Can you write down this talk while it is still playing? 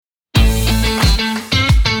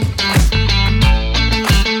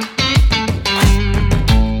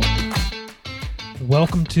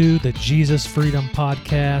to the Jesus Freedom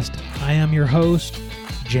Podcast. I am your host,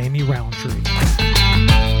 Jamie Roundtree.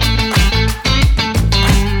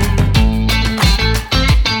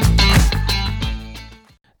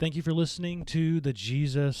 Thank you for listening to the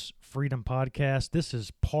Jesus Freedom Podcast. This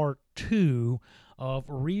is part 2 of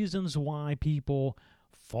reasons why people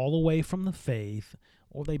fall away from the faith,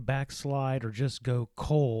 or they backslide, or just go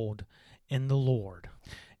cold in the Lord.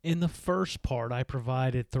 In the first part, I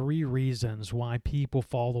provided 3 reasons why people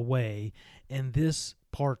fall away. In this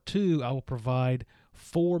part 2, I will provide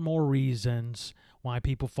 4 more reasons why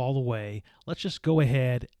people fall away. Let's just go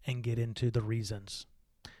ahead and get into the reasons.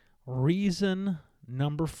 Reason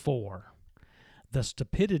number 4, the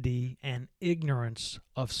stupidity and ignorance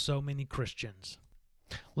of so many Christians.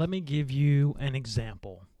 Let me give you an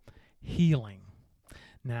example. Healing.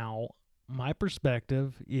 Now, my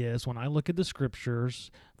perspective is, when I look at the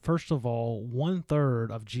scriptures, first of all, 1/3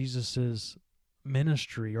 of Jesus's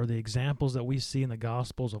ministry, or the examples that we see in the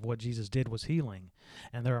Gospels of what Jesus did, was healing.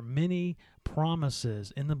 And there are many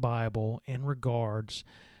promises in the Bible in regards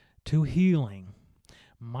to healing.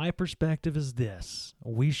 My perspective is this: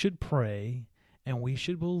 we should pray and we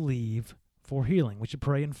should believe for healing. We should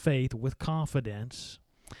pray in faith with confidence,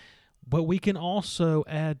 but we can also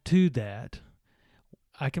add to that,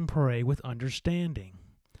 I can pray with understanding.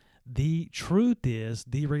 The truth is,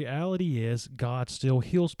 the reality is, God still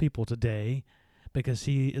heals people today because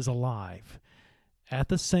He is alive. At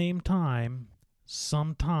the same time,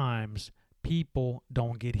 sometimes people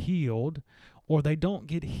don't get healed, or they don't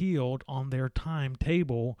get healed on their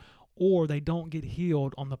timetable, or they don't get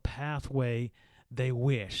healed on the pathway they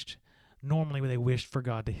wished. Normally, they wished for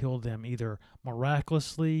God to heal them either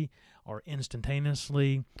miraculously or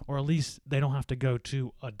instantaneously, or at least they don't have to go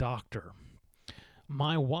to a doctor.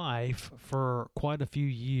 My wife, for quite a few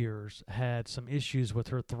years, had some issues with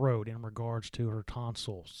her throat in regards to her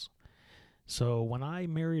tonsils. So when I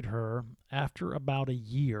married her, after about a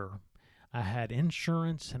year, I had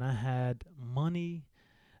insurance and I had money,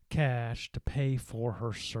 cash, to pay for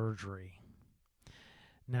her surgery.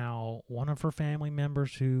 Now, one of her family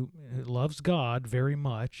members who loves God very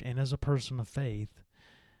much and is a person of faith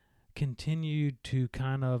continued to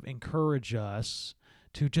kind of encourage us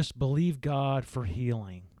to just believe God for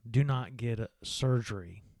healing. Do not get a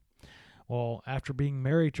surgery. Well, after being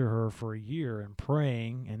married to her for a year and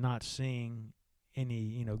praying and not seeing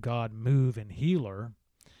any, God move and heal her,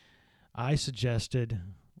 I suggested,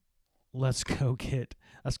 let's go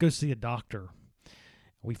see a doctor.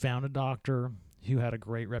 We found a doctor who had a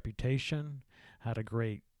great reputation, had a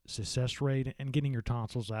great success rate, and getting your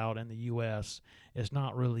tonsils out in the U.S. is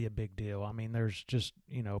not really a big deal. I mean, there's just,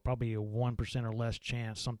 probably a 1% or less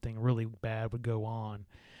chance something really bad would go on.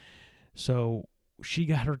 So she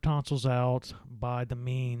got her tonsils out by the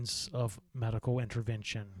means of medical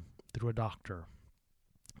intervention through a doctor.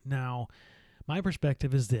 Now, my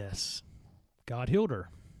perspective is this: God healed her.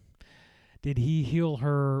 Did He heal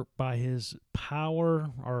her by His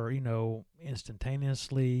power, or,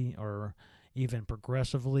 instantaneously, or even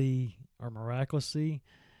progressively or miraculously?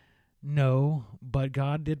 No, but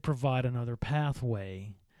God did provide another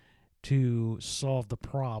pathway to solve the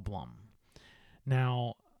problem.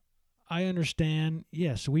 Now, I understand,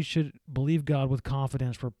 yes, we should believe God with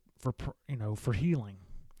confidence for healing.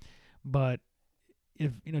 But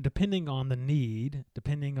if, depending on the need,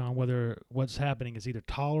 depending on whether what's happening is either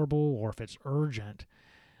tolerable or if it's urgent,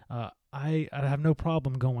 I have no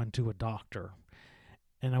problem going to a doctor.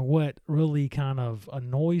 And what really kind of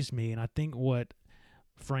annoys me, and I think what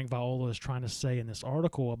Frank Viola is trying to say in this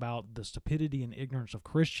article about the stupidity and ignorance of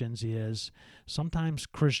Christians, is sometimes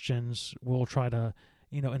Christians will try to,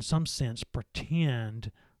 in some sense,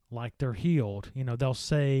 pretend like they're healed. They'll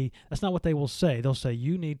say, that's not what they will say. They'll say,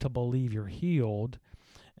 you need to believe you're healed,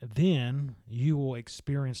 then you will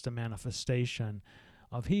experience the manifestation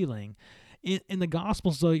of healing. In the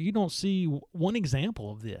Gospels, though, you don't see one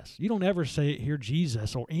example of this. You don't ever hear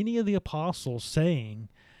Jesus or any of the apostles saying,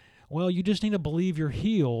 well, you just need to believe you're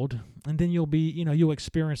healed, and then you'll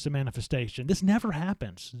experience the manifestation. This never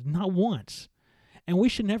happens, not once. And we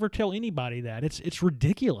should never tell anybody that. It's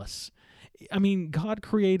ridiculous. I mean, God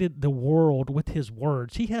created the world with His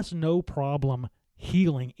words. He has no problem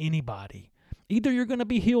healing anybody. Either you're going to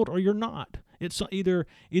be healed or you're not. It's either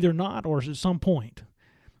not, or at some point.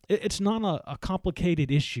 It's not a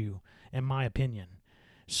complicated issue, in my opinion.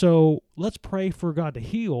 So let's pray for God to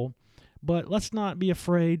heal, but let's not be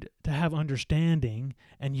afraid to have understanding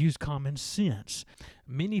and use common sense.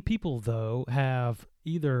 Many people, though, have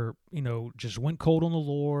either, just went cold on the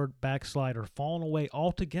Lord, backslide, or fallen away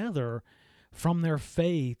altogether from their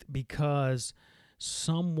faith because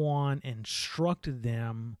someone instructed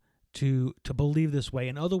them to believe this way.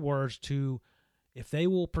 In other words, if they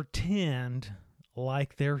will pretend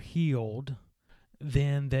like they're healed,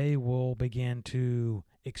 then they will begin to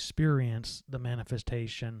experience the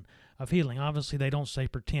manifestation of healing. Obviously, they don't say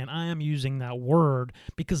pretend. I am using that word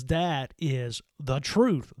because that is the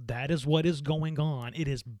truth. That is what is going on. It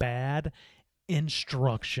is bad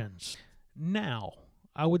instructions. Now,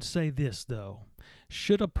 I would say this, though.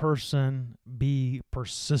 Should a person be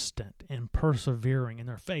persistent and persevering in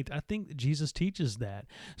their faith? I think Jesus teaches that.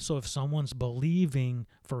 So if someone's believing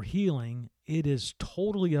for healing, it is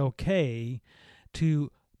totally okay to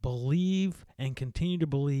believe and continue to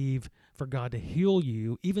believe for God to heal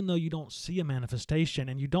you, even though you don't see a manifestation.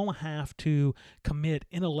 And you don't have to commit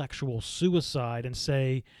intellectual suicide and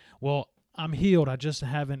say, well, I'm healed, I just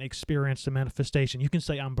haven't experienced a manifestation. You can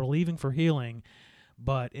say, I'm believing for healing,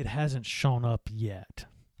 but it hasn't shown up yet.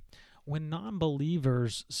 When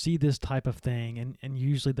non-believers see this type of thing, and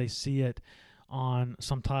usually they see it on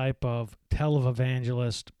some type of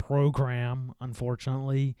televangelist program,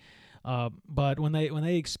 unfortunately, but when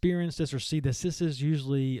they experience this or see this is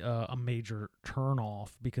usually a major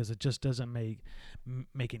turnoff because it just doesn't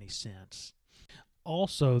make any sense.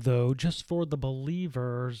 Also, though, just for the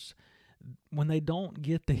believers, when they don't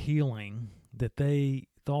get the healing that they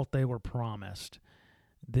thought they were promised,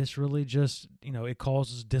 this really just, it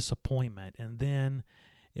causes disappointment. And then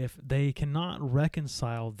if they cannot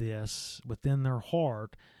reconcile this within their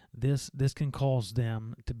heart, this can cause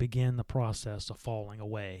them to begin the process of falling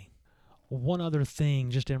away. One other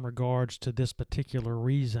thing, just in regards to this particular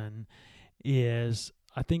reason, is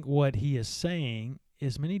I think what he is saying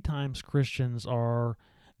is many times Christians are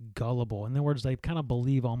gullible. In other words, they kind of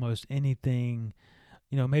believe almost anything,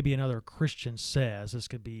 maybe another Christian says. This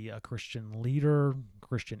could be a Christian leader,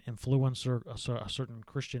 Christian influencer, a certain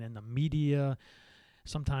Christian in the media.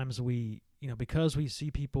 Sometimes because we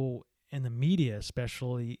see people in the media,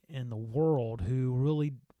 especially in the world, who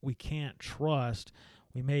really we can't trust,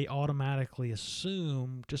 we may automatically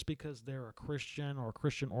assume just because they're a Christian or a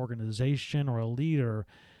Christian organization or a leader,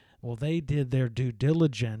 well, they did their due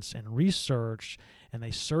diligence and research, and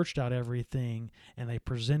they searched out everything, and they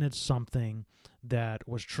presented something that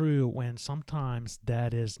was true, when sometimes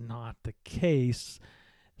that is not the case.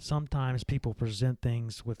 Sometimes people present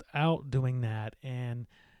things without doing that, and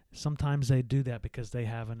sometimes they do that because they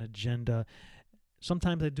have an agenda.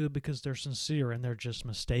 Sometimes they do it because they're sincere and they're just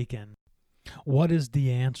mistaken. What is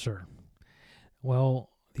the answer? Well,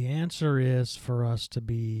 the answer is for us to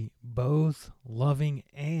be both loving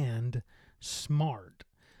and smart.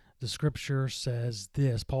 The scripture says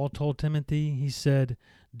this. Paul told Timothy, he said,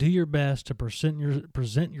 do your best to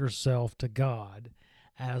present yourself to God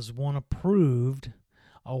as one approved,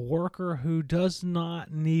 a worker who does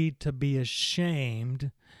not need to be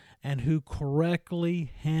ashamed, and who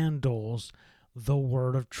correctly handles the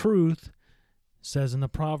word of truth. Says in the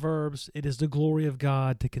Proverbs, it is the glory of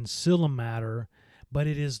God to conceal a matter, but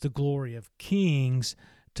it is the glory of kings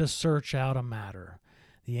to search out a matter.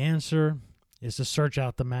 The answer is to search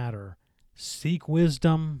out the matter. Seek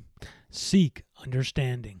wisdom, seek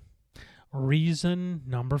understanding. Reason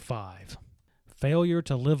number 5, failure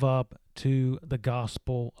to live up to the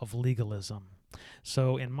gospel of legalism.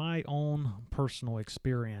 So in my own personal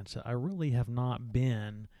experience, I really have not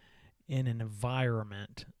been in an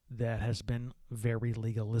environment that has been very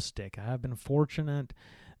legalistic. I have been fortunate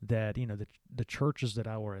that the churches that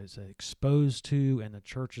I was exposed to and the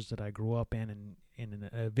churches that I grew up in and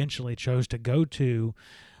eventually chose to go to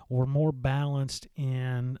were more balanced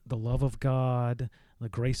in the love of God, the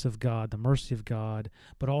grace of God, the mercy of God,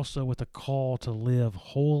 but also with a call to live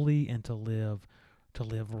holy and to live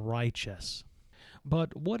righteous.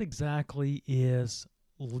 But what exactly is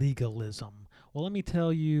legalism? Well, let me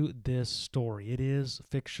tell you this story. It is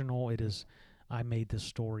fictional. I made this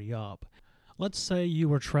story up. Let's say you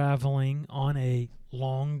were traveling on a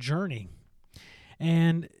long journey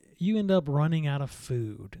and you end up running out of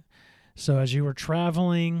food. So as you were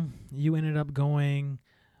traveling, you ended up going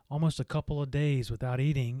almost a couple of days without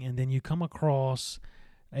eating, and then you come across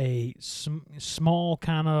a small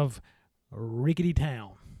kind of rickety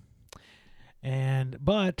town.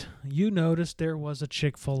 But you noticed there was a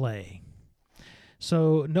Chick-fil-A.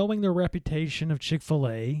 So knowing the reputation of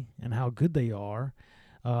Chick-fil-A and how good they are,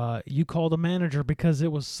 you called the manager because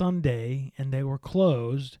it was Sunday and they were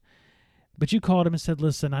closed. But you called him and said,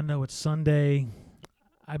 listen, I know it's Sunday.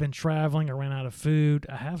 I've been traveling. I ran out of food.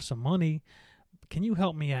 I have some money. Can you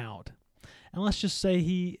help me out? And let's just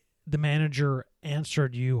say the manager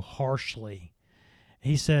answered you harshly.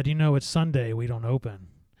 He said, it's Sunday. We don't open.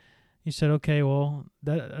 He said, "Okay, well,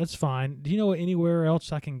 that's fine. Do you know anywhere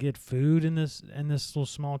else I can get food in this little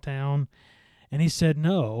small town?" And he said,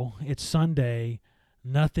 "No, it's Sunday.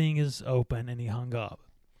 Nothing is open." And he hung up.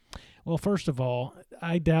 Well, first of all,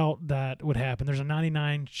 I doubt that would happen. There's a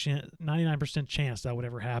 99% chance that would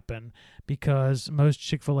ever happen, because most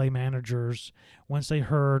Chick-fil-A managers, once they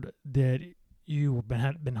heard that you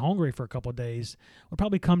had been hungry for a couple of days, would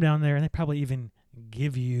probably come down there and they probably even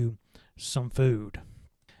give you some food.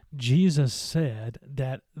 Jesus said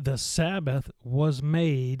that the Sabbath was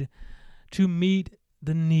made to meet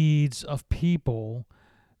the needs of people,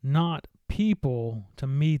 not people to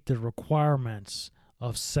meet the requirements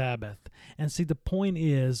of Sabbath. And see, the point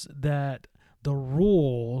is that the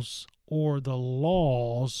rules or the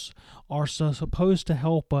laws are supposed to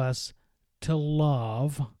help us to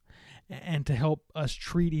love and to help us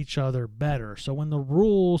treat each other better. So when the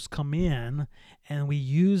rules come in and we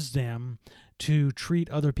use them to treat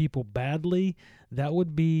other people badly, that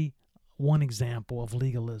would be one example of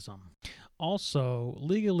legalism. Also,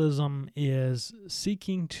 legalism is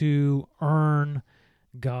seeking to earn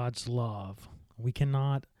God's love. We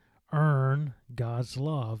cannot earn God's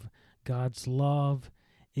love. God's love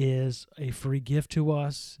is a free gift to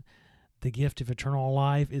us. The gift of eternal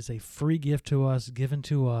life is a free gift to us, given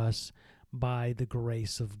to us by the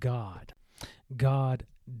grace of God. God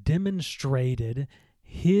demonstrated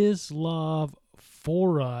His love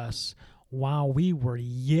for us while we were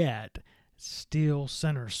yet still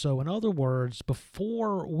sinners. So in other words,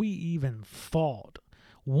 before we even thought,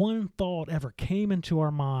 one thought ever came into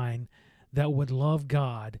our mind that would love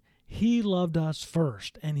God, He loved us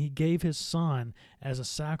first, and He gave His Son as a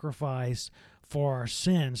sacrifice for our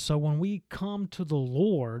sins. So when we come to the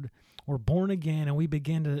Lord, we're born again, and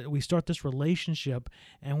we start this relationship,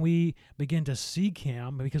 and we begin to seek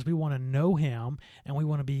Him because we want to know Him and we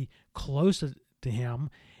want to be close to Him.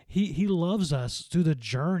 He loves us through the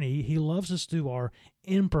journey. He loves us through our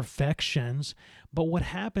imperfections. But what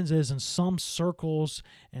happens is, in some circles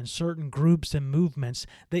and certain groups and movements,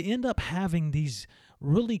 they end up having these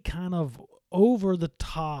really kind of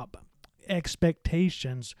over-the-top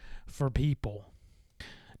expectations for people.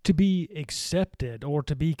 To be accepted or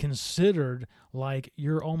to be considered like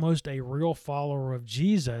you're almost a real follower of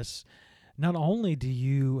Jesus, not only do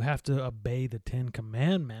you have to obey the Ten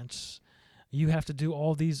Commandments, you have to do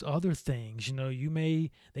all these other things.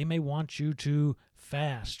 They may want you to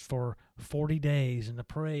fast for 40 days and to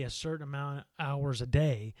pray a certain amount of hours a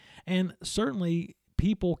day. And certainly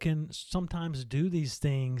people can sometimes do these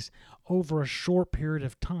things over a short period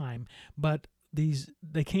of time, but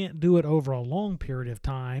they can't do it over a long period of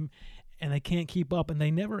time, and they can't keep up, and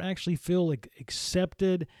they never actually feel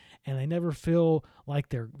accepted, and they never feel like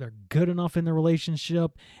they're good enough in the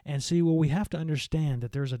relationship. And see, well, we have to understand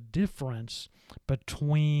that there's a difference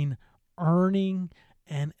between earning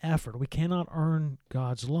and effort. We cannot earn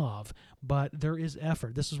God's love, but there is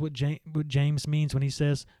effort. This is what James means when he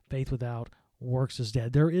says faith without works is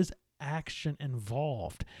dead. There is action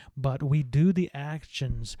involved, but we do the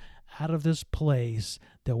actions out of this place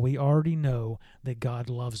that we already know that God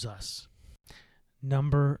loves us.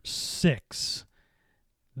 Number 6,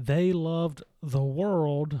 they loved the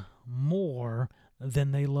world more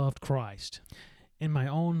than they loved Christ. In my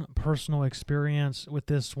own personal experience with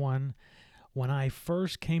this one, when I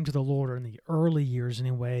first came to the Lord, or in the early years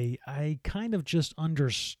anyway, I kind of just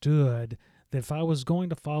understood that if I was going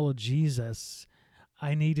to follow Jesus,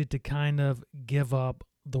 I needed to kind of give up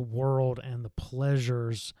the world and the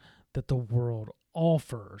pleasures that the world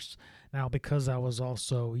offers. Now, because I was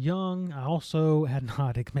also young, I also had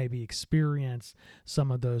not maybe experienced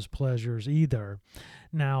some of those pleasures either.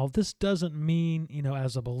 Now, this doesn't mean,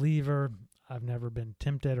 as a believer, I've never been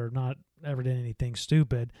tempted or not ever did anything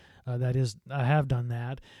stupid. That is, I have done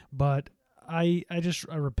that, but I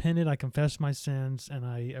repented, I confessed my sins, and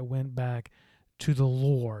I went back to the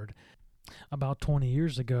Lord. About 20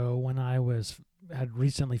 years ago, when I had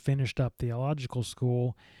recently finished up theological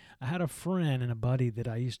school, I had a friend and a buddy that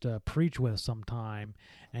I used to preach with sometime,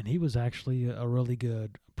 and he was actually a really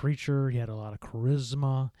good preacher. He had a lot of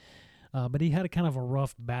charisma, but he had a kind of a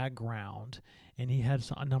rough background, and he had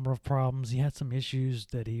a number of problems. He had some issues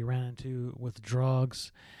that he ran into with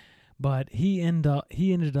drugs, but he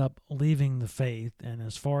ended up leaving the faith, and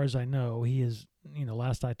as far as I know, he is,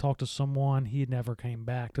 last I talked to someone, he never came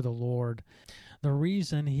back to the Lord. The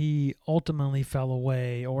reason he ultimately fell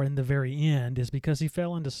away, or in the very end, is because he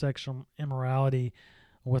fell into sexual immorality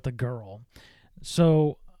with a girl.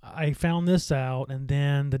 So I found this out, and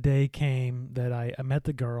then the day came that I met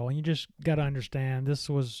the girl, and you just got to understand, this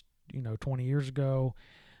was, 20 years ago.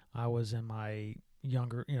 I was in my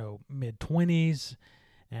younger, mid-20s,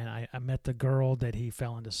 and I met the girl that he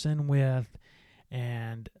fell into sin with,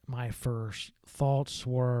 and my first thoughts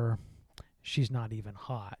were, she's not even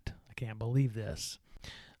hot. I can't believe this.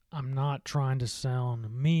 I'm not trying to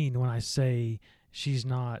sound mean when I say she's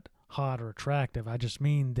not hot or attractive. I just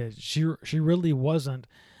mean that she really wasn't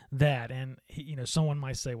that. And someone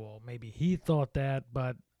might say, well, maybe he thought that,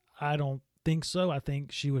 but I don't think so. I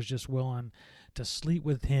think she was just willing to sleep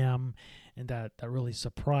with him, and that really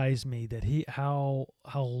surprised me, that how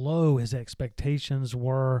low his expectations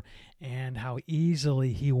were and how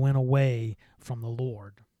easily he went away from the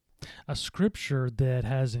Lord. A scripture that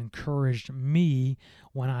has encouraged me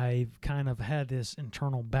when I've kind of had this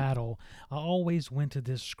internal battle, I always went to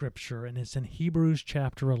this scripture, and it's in Hebrews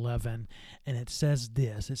chapter 11, and it says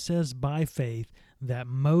this. It says, by faith, that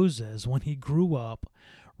Moses, when he grew up,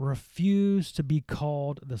 refused to be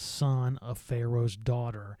called the son of Pharaoh's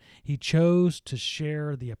daughter. He chose to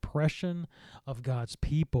share the oppression of God's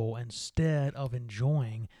people instead of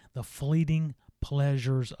enjoying the fleeting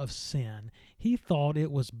pleasures of sin. He thought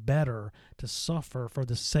it was better to suffer for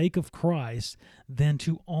the sake of Christ than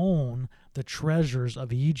to own the treasures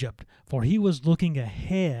of Egypt, for he was looking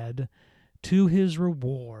ahead to his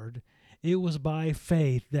reward. It was by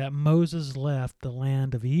faith that Moses left the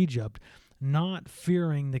land of Egypt, not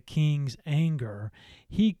fearing the king's anger.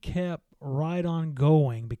 He kept right on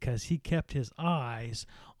going because he kept his eyes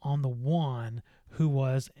on the one who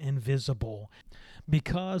was invisible.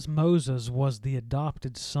 Because Moses was the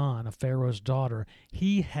adopted son of Pharaoh's daughter,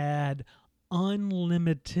 he had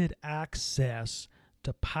unlimited access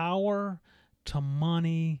to power, to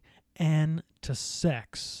money, and to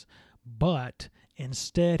sex. But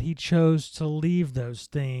instead, he chose to leave those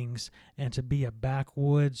things and to be a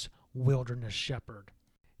backwoods wilderness shepherd.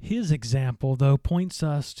 His example, though, points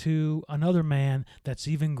us to another man that's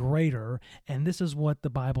even greater, and this is what the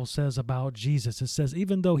Bible says about Jesus. It says,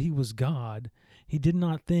 even though he was God, he did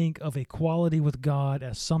not think of equality with God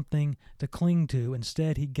as something to cling to.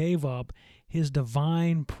 Instead, he gave up his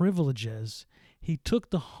divine privileges. He took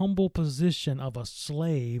the humble position of a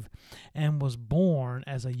slave and was born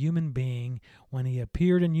as a human being. When he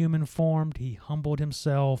appeared in human form, he humbled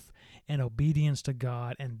himself in obedience to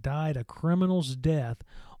God and died a criminal's death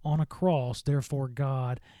on a cross. Therefore,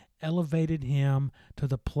 God elevated him to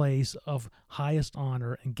the place of highest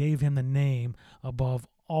honor and gave him the name above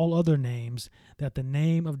all other names, that the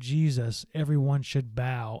name of Jesus everyone should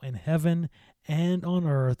bow in heaven and on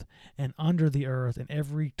earth and under the earth, and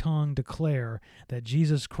every tongue declare that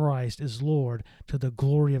Jesus Christ is Lord, to the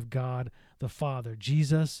glory of God the Father.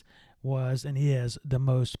 Jesus was and is the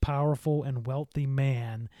most powerful and wealthy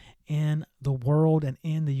man in the world and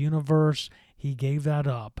in the universe. He gave that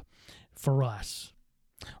up for us.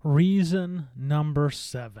 Reason number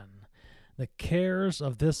 7. The cares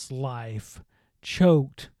of this life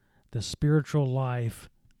choked the spiritual life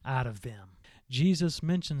out of them. Jesus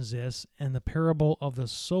mentions this in the parable of the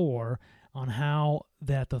sower, on how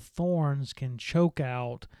that the thorns can choke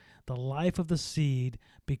out the life of the seed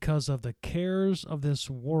because of the cares of this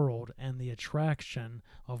world and the attraction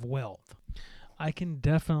of wealth. I can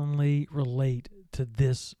definitely relate to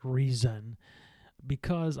this reason,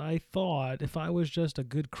 because I thought if I was just a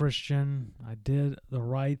good Christian, I did the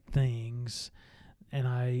right things, and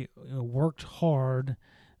I worked hard,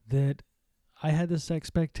 that I had this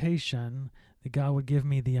expectation that God would give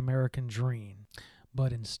me the American dream.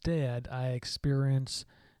 But instead, I experienced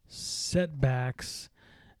setbacks,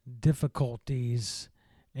 difficulties,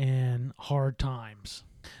 and hard times.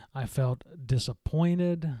 I felt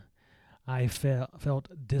disappointed. I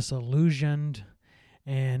felt disillusioned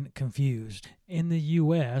and confused. In the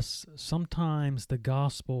U.S., sometimes the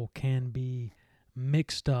gospel can be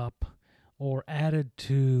mixed up or added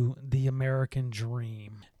to the American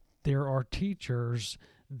dream. There are teachers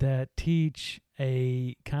that teach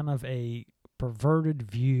a kind of a perverted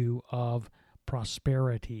view of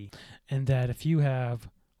prosperity, and that if you have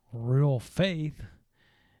real faith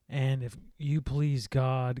and if you please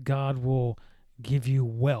God, God will give you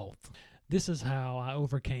wealth. This is how I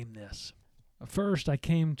overcame this. First, I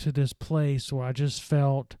came to this place where I just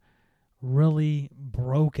felt really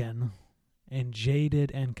broken and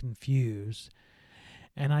jaded and confused.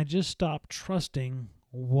 And I just stopped trusting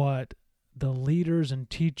what the leaders and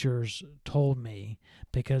teachers told me,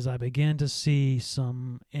 because I began to see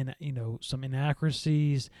some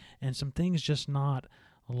inaccuracies and some things just not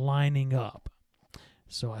lining up.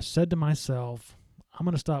 So I said to myself, I'm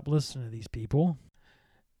going to stop listening to these people,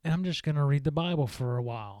 and I'm just going to read the Bible for a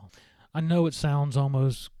while. I know it sounds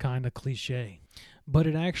almost kind of cliche, but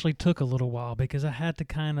it actually took a little while, because I had to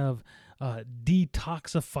kind of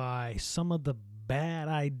detoxify some of the bad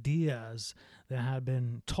ideas that had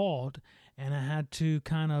been taught, and I had to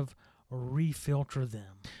kind of refilter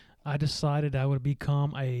them. I decided I would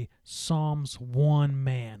become a Psalms 1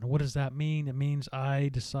 man. What does that mean? It means I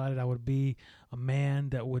decided I would be a man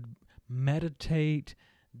that would meditate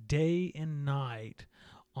day and night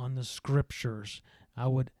on the scriptures. I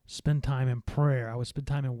would spend time in prayer. I would spend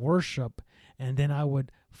time in worship. And then I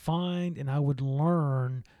would find and I would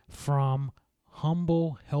learn from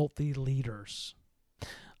humble, healthy leaders.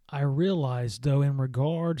 I realized, though, in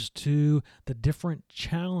regards to the different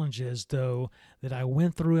challenges, though, that I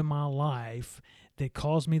went through in my life that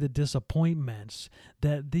caused me the disappointments,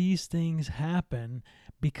 that these things happen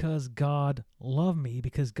because God loved me,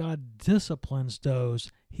 because God disciplines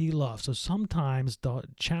those He loves. So sometimes the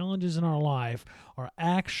challenges in our life are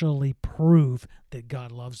actually proof that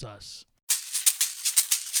God loves us.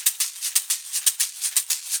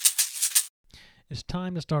 It's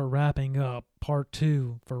time to start wrapping up part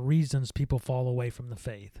 2 for reasons people fall away from the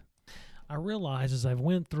faith. I realize as I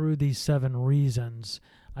went through these 7 reasons,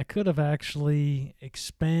 I could have actually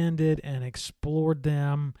expanded and explored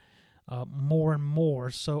them more and more.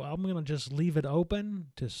 So I'm going to just leave it open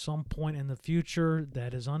to some point in the future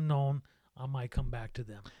that is unknown. I might come back to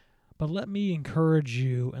them. But let me encourage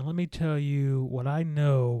you and let me tell you what I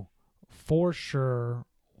know for sure,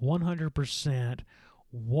 100%,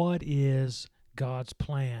 what is God's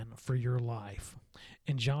plan for your life.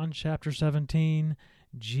 In John chapter 17,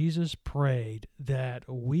 Jesus prayed that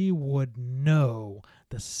we would know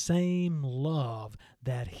the same love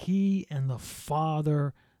that He and the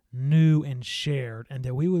Father knew and shared, and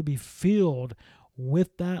that we would be filled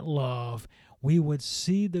with that love. We would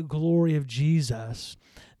see the glory of Jesus,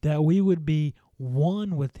 that we would be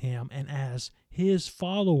one with Him, and as His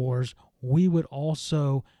followers, we would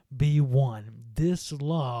also be one. This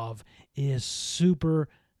love is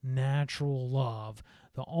supernatural love.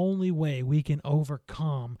 The only way we can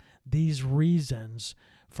overcome these reasons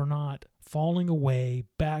for not falling away,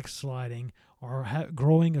 backsliding, or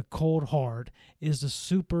growing a cold heart is the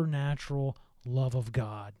supernatural love of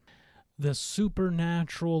God. The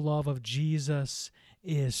supernatural love of Jesus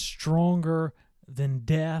is stronger than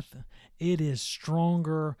death. It is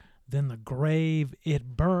stronger than the grave.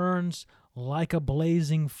 It burns like a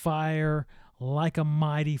blazing fire, like a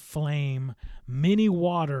mighty flame. Many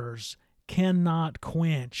waters cannot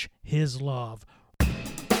quench His love.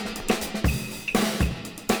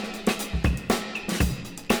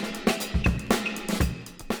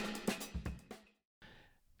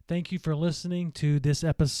 Thank you for listening to this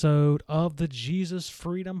episode of the Jesus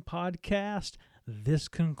Freedom Podcast. This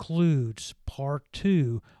concludes part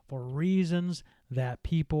 2 for reasons that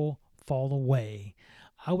people fall away.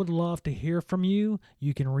 I would love to hear from you.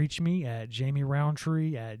 You can reach me at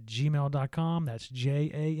jamieroundtree@gmail.com. That's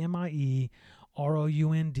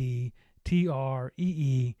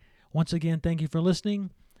JamieRoundtree. Once again, thank you for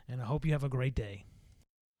listening, and I hope you have a great day.